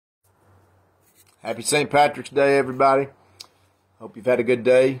Happy St. Patrick's Day, everybody. Hope you've had a good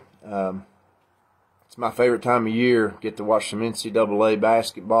day. It's my favorite time of year. Get to watch some NCAA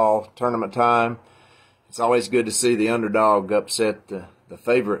basketball, tournament time. It's always good to see the underdog upset the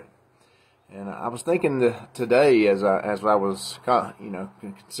favorite. And I was thinking today, as I was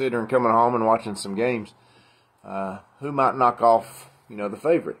considering coming home and watching some games, who might knock off the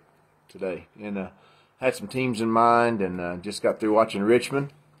favorite today. And had some teams in mind, and just got through watching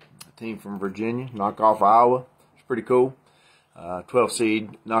Richmond, a team from Virginia, knock off Iowa. It's pretty cool. 12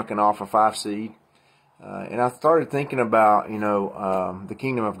 seed knocking off a 5 seed. And I started thinking about, the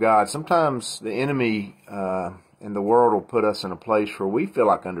kingdom of God. Sometimes the enemy in the world will put us in a place where we feel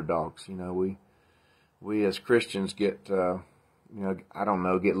like underdogs. We as Christians get, get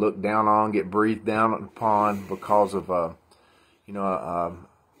looked down on, get breathed down upon because of,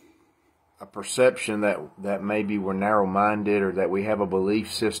 a perception that maybe we're narrow-minded, or that we have a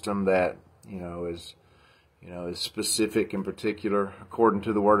belief system that, is specific and particular according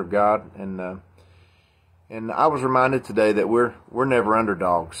to the Word of God. And I was reminded today that we're never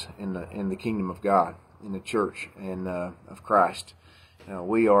underdogs in the kingdom of God, in the church and of Christ.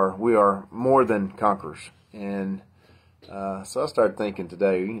 We are more than conquerors. And so I started thinking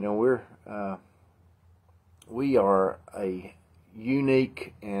today, we are a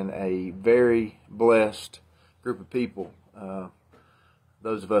unique and a very blessed group of people.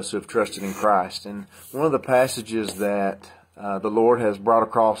 Those of us who have trusted in Christ. And one of the passages that the Lord has brought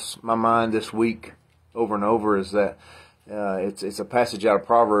across my mind this week over and over is that it's a passage out of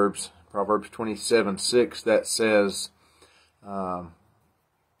Proverbs 27:6 that says,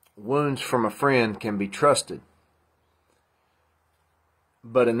 wounds from a friend can be trusted,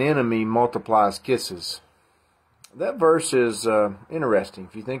 but an enemy multiplies kisses. That verse is interesting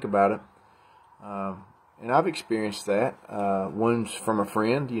if you think about it. And I've experienced that. Wounds from a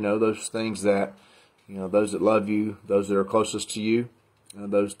friend, those things that, those that love you, those that are closest to you,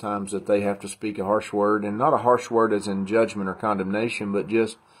 those times that they have to speak a harsh word, and not a harsh word as in judgment or condemnation, but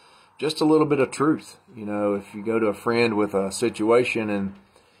just a little bit of truth. If you go to a friend with a situation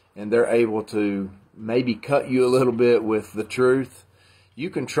and they're able to maybe cut you a little bit with the truth, you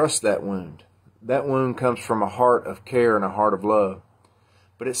can trust that wound. That wound comes from a heart of care and a heart of love.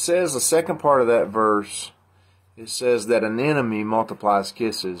 But it says, the second part of that verse, it says that an enemy multiplies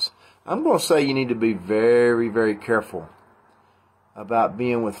kisses. I'm going to say you need to be very, very careful about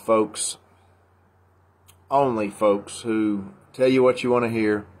being with folks, only folks who tell you what you want to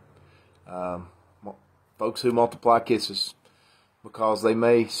hear, folks who multiply kisses, because they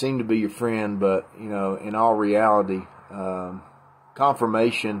may seem to be your friend, but, in all reality,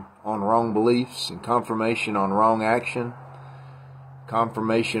 confirmation on wrong beliefs and confirmation on wrong action,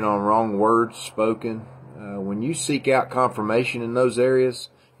 confirmation on wrong words spoken. When you seek out confirmation in those areas,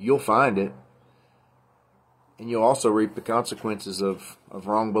 you'll find it. And you'll also reap the consequences of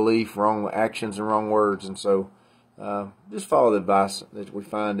wrong belief, wrong actions, and wrong words. And so just follow the advice that we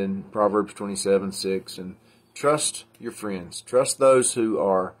find in Proverbs 27:6, and trust your friends. Trust those who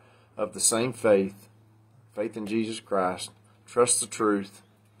are of the same faith in Jesus Christ. Trust the truth,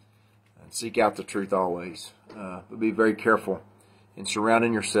 and seek out the truth always. But be very careful in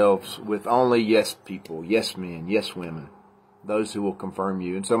surrounding yourselves with only yes people, yes men, yes women, those who will confirm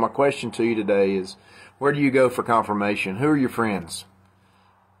you. And so my question to you today is, where do you go for confirmation? Who are your friends?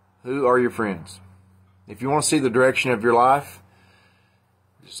 Who are your friends? If you want to see the direction of your life,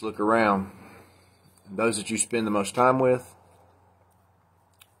 just look around. And those that you spend the most time with,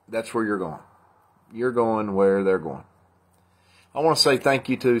 that's where you're going. You're going where they're going. I want to say thank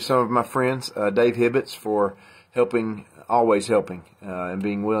you to some of my friends, Dave Hibbets, for always helping, and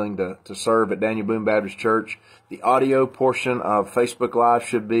being willing to serve at Daniel Boone Baptist Church. The audio portion of Facebook Live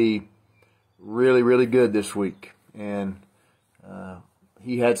should be really, really good this week. And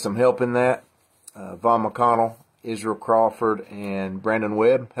he had some help in that. Vaughn McConnell, Israel Crawford, and Brandon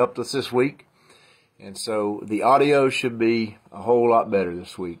Webb helped us this week. And so the audio should be a whole lot better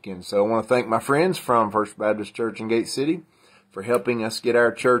this week. And so I want to thank my friends from First Baptist Church in Gate City for helping us get our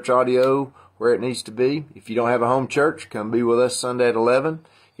church audio where it needs to be. If you don't have a home church, come be with us Sunday at 11.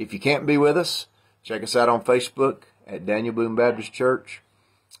 If you can't be with us, check us out on Facebook at Daniel Boone Baptist Church.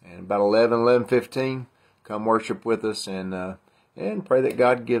 And about 11:15, come worship with us and pray that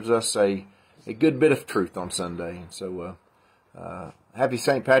God gives us a good bit of truth on Sunday. And so happy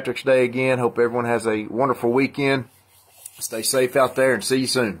St. Patrick's Day again. Hope everyone has a wonderful weekend. Stay safe out there, and see you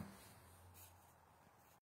soon.